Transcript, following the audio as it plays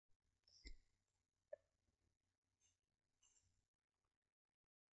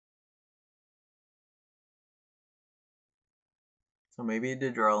So maybe he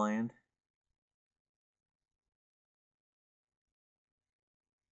did draw land.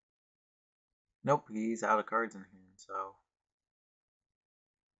 Nope, he's out of cards in hand, so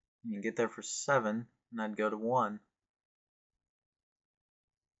you can get there for 7, and I'd go to 1.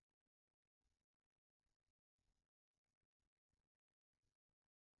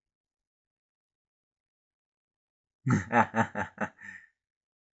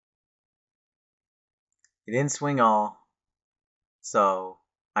 He didn't swing all, so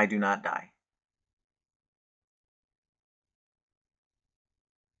I do not die.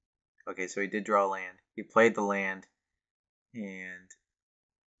 Okay, so he did draw land. He played the land, and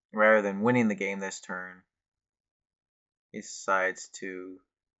rather than winning the game this turn, he decides to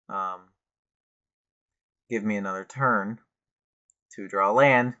give me another turn to draw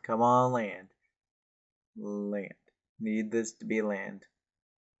land. Come on, land. Land. Need this to be land.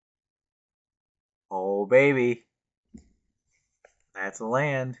 Oh, baby. That's a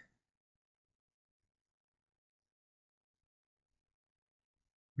land.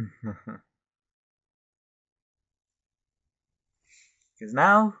 Because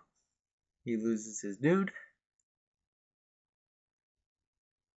now he loses his dude.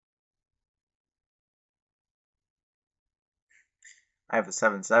 I have a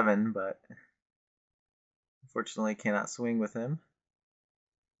 7/7, but unfortunately cannot swing with him.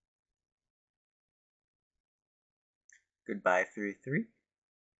 Goodbye, 3/3.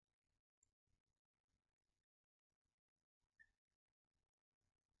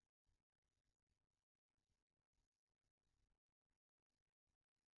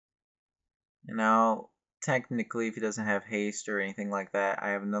 And now, technically, if he doesn't have haste or anything like that, I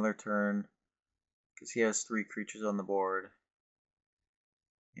have another turn because he has 3 creatures on the board,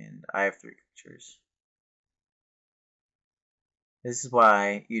 and I have 3 creatures. This is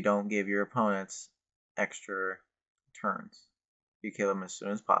why you don't give your opponents extra turns. You kill them as soon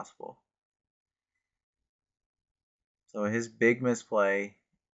as possible. So his big misplay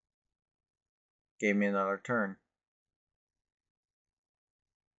gave me another turn.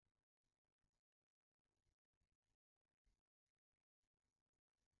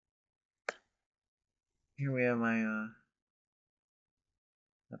 Here we have my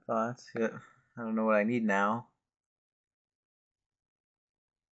thoughts. I don't know what I need now.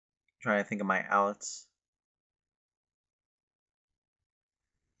 I'm trying to think of my outs.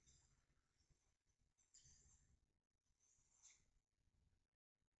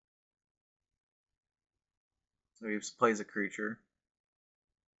 So he plays a creature.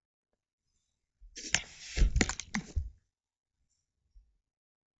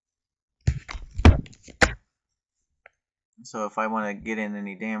 So if I want to get in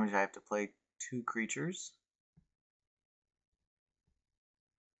any damage, I have to play 2 creatures.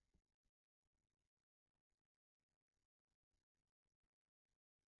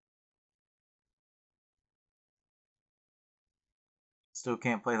 Still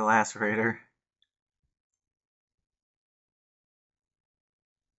can't play the Lacerator.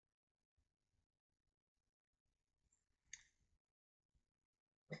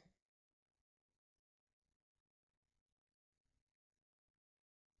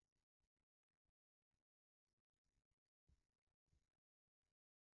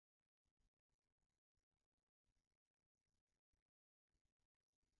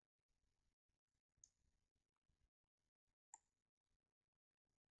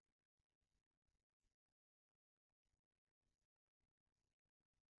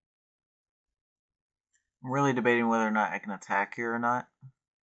 I'm really debating whether or not I can attack here or not.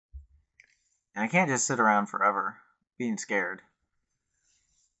 And I can't just sit around forever being scared.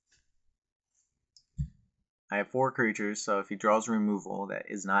 I have 4 creatures, so if he draws removal that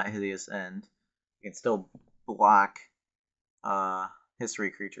is not Hideous End, he can still block his 3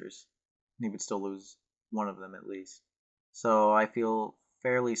 creatures. He would still lose one of them at least. So I feel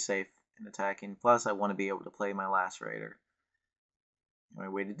fairly safe in attacking. Plus, I want to be able to play my Lacerator. The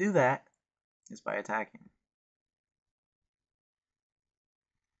only way to do that is by attacking.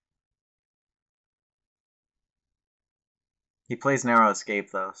 He plays Narrow Escape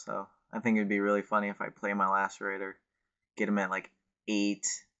though, so I think it'd be really funny if I play my Lacerator, get him at like 8.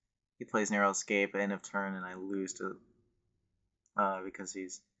 He plays Narrow Escape, end of turn, and I lose to because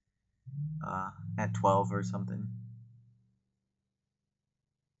he's at 12 or something.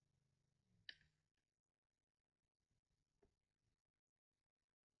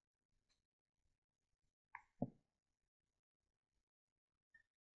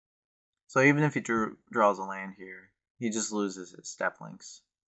 So even if he draws a land here, he just loses his step links,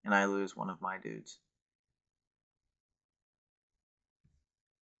 and I lose one of my dudes.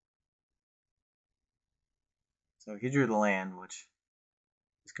 So he drew the land, which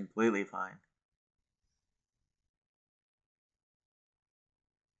He's completely fine.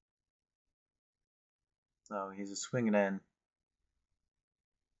 So he's a swinging in.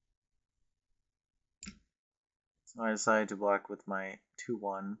 So I decided to block with my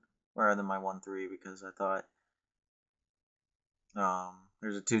 2-1 rather than my 1-3 because I thought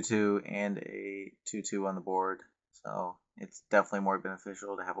there's a 2-2 and a 2-2 on the board. So it's definitely more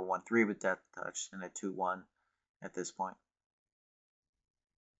beneficial to have a 1-3 with Death Touch than a 2-1 at this point.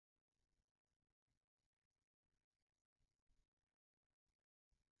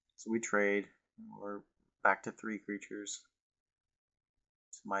 So we trade. We're back to 3 creatures.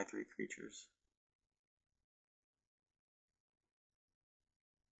 It's my 3 creatures.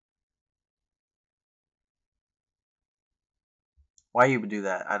 Why you would do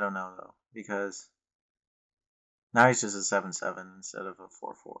that, I don't know though, because now he's just a 7/7 instead of a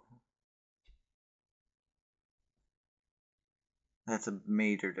 4/4. That's a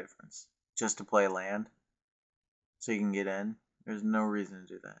major difference. Just to play land, so you can get in. There's no reason to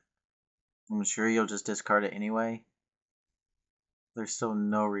do that. I'm sure you'll just discard it anyway. There's still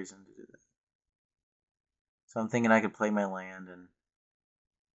no reason to do that. So I'm thinking I could play my land and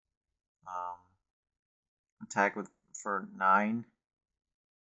attack with for 9.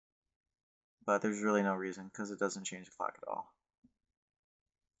 But there's really no reason because it doesn't change the clock at all.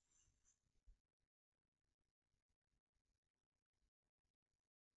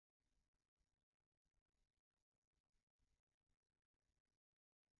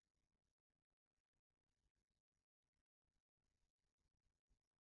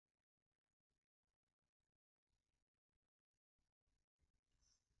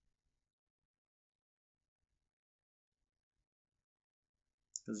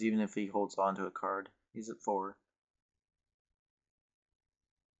 Because even if he holds on to a card, he's at 4.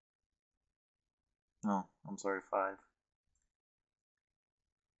 No, I'm sorry, 5.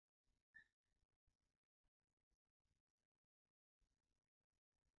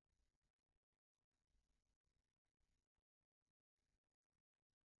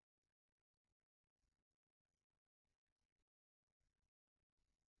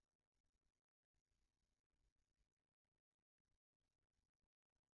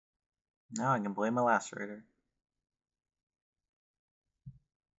 Now I can play my Lacerator.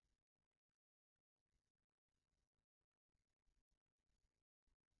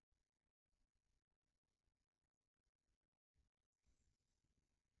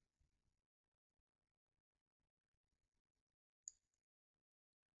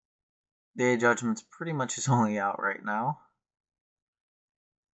 Day of Judgment's pretty much his only out right now.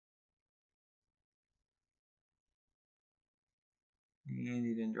 And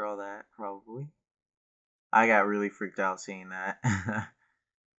he didn't draw that, probably. I got really freaked out seeing that.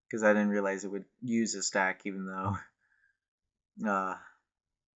 Because I didn't realize it would use a stack even though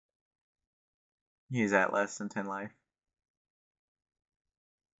he's at less than 10 life.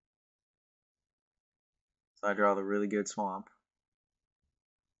 So I draw the really good swamp.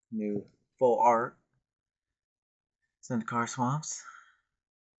 New full art. Zendikar swamps.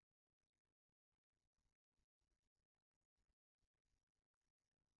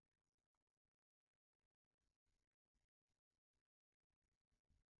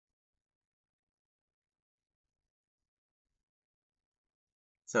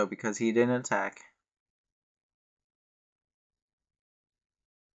 So because he didn't attack,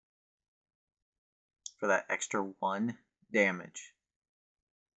 for that extra 1 damage.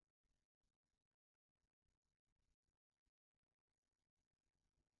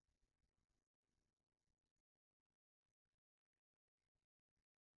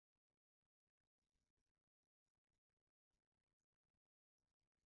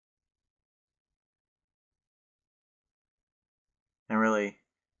 And really,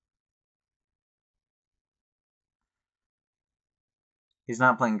 he's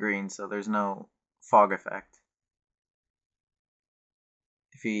not playing green, so there's no fog effect.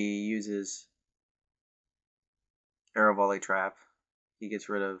 If he uses Arrow Volley Trap, he gets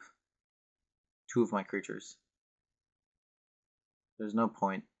rid of 2 of my creatures. There's no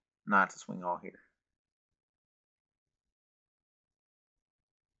point not to swing all here.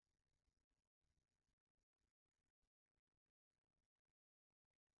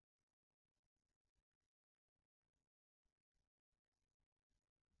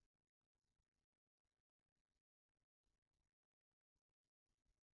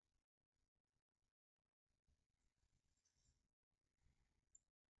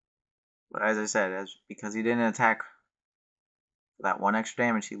 But as I said, because he didn't attack for that 1 extra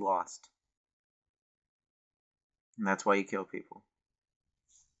damage, he lost. And that's why you kill people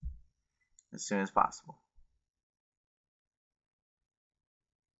as soon as possible.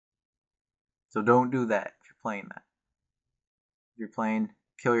 So don't do that if you're playing that. If you're playing,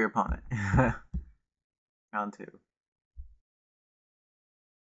 kill your opponent. Round 2.